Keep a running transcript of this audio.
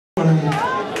Do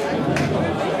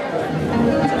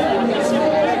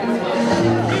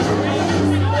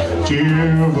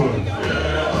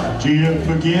you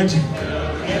ever get?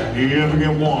 Do you ever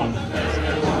get one?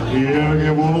 Do you ever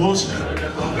get one of those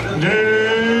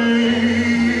days?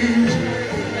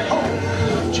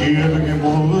 Do you ever get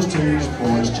one of those days,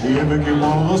 boys? Do you ever get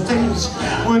one of those days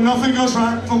when nothing goes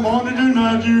right from morning to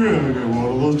night? Do you ever get one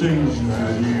of those days? Do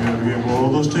you ever get one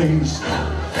of those days?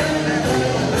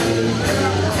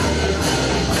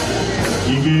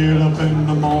 You get up in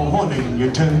the morning,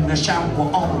 you turn the shower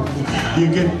on. You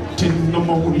get in the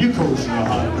morning, you close your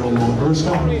hot, the water's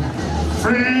gone.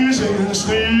 Freezing,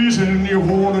 sneezing, you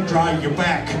wanna dry your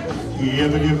back. You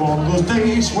ever get one of those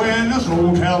days when there's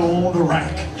no towel on the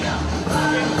rack?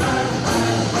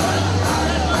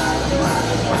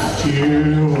 Do you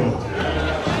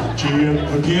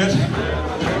ever get?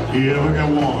 Do you ever get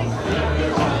one?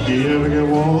 Do you ever get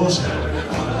one of those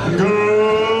girls?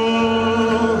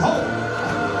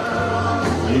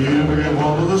 Do you ever get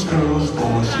one of those girls,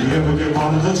 boys? Do you ever get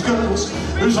one of those girls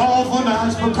who's awful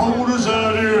nice but cold as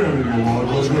that? Do you ever get one of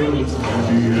those girls?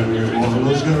 Do you ever get one of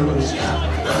those girls?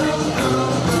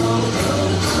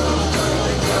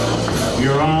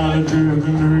 You're on a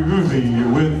driven movie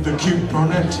with the cute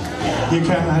brunette. You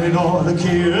counted all the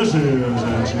kisses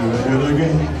that you ever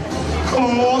get.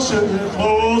 Closer,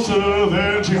 closer,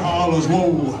 then she hollers,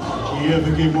 whoa. Do you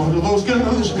ever get one of those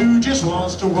girls who just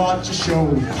wants to watch a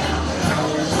show?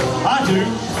 I do.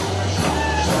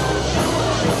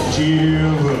 Do you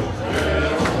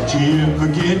ever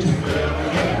get?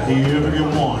 Do you ever get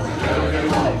one?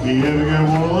 Do you ever get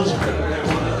one of those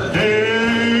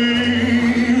days?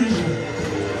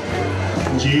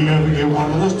 Do you ever get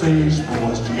one of those days,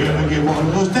 boys? Do you ever get one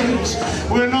of those days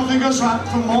when nothing goes right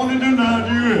from morning to night?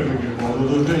 Do you ever get one of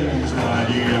those days? Why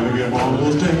do you ever get one of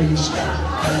those days?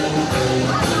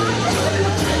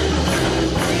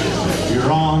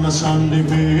 You're on a Sunday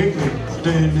picnic,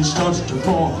 then it starts to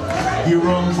pour. You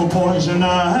run for poison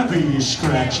ivy,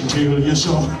 scratch until you're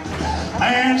sore.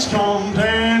 Ants come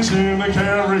dancing to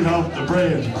carry up the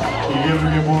bread. Do you ever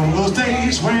get one of those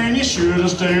days when you should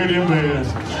have stayed in bed?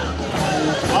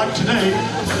 Like today,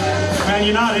 Man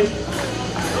United.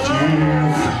 Do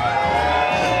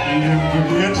you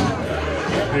ever get?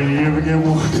 Do you ever get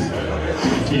one?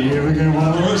 Do you ever get one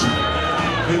of those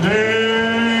days?